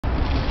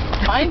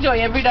I enjoy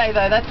every day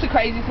though, that's the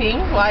crazy thing.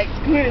 Like,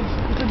 Good.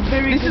 It's a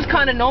very this is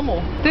kind of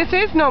normal. This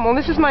is normal.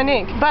 This is my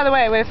Nick. By the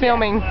way, we're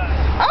filming.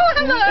 Oh,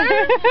 hello!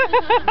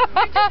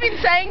 We've just been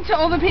saying to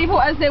all the people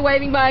as they're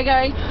waving by,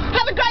 going,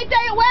 have a great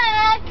day at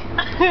work!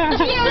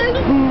 Cheers!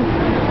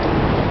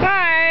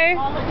 Bye!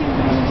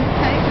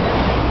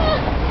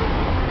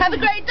 Have a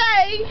great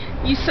day!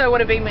 You so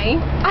want to be me.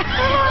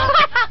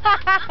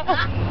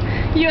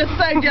 You're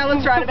so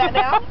jealous right about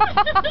now.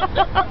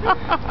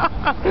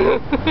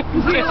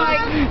 We're like,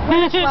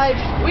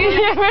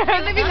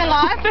 we're living the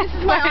life. This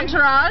is my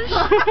entourage.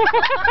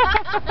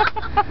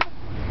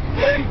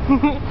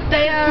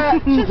 They are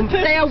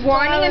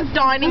whining and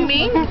dining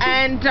me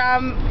and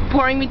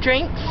pouring me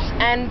drinks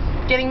and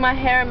getting my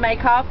hair and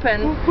makeup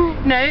and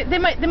they're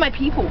my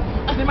people.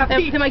 They're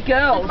my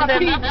girls.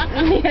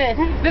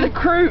 They're the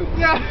crew.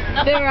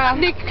 Yeah.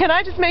 Nick, can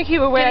I just make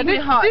you aware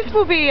this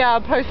will be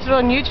posted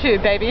on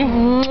YouTube, baby.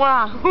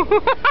 Mwah.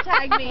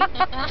 Tag me.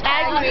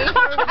 Tag me.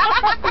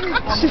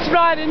 She's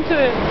right into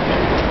it.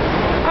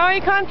 Oh,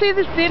 you can't see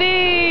the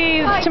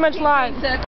city. There's too much light.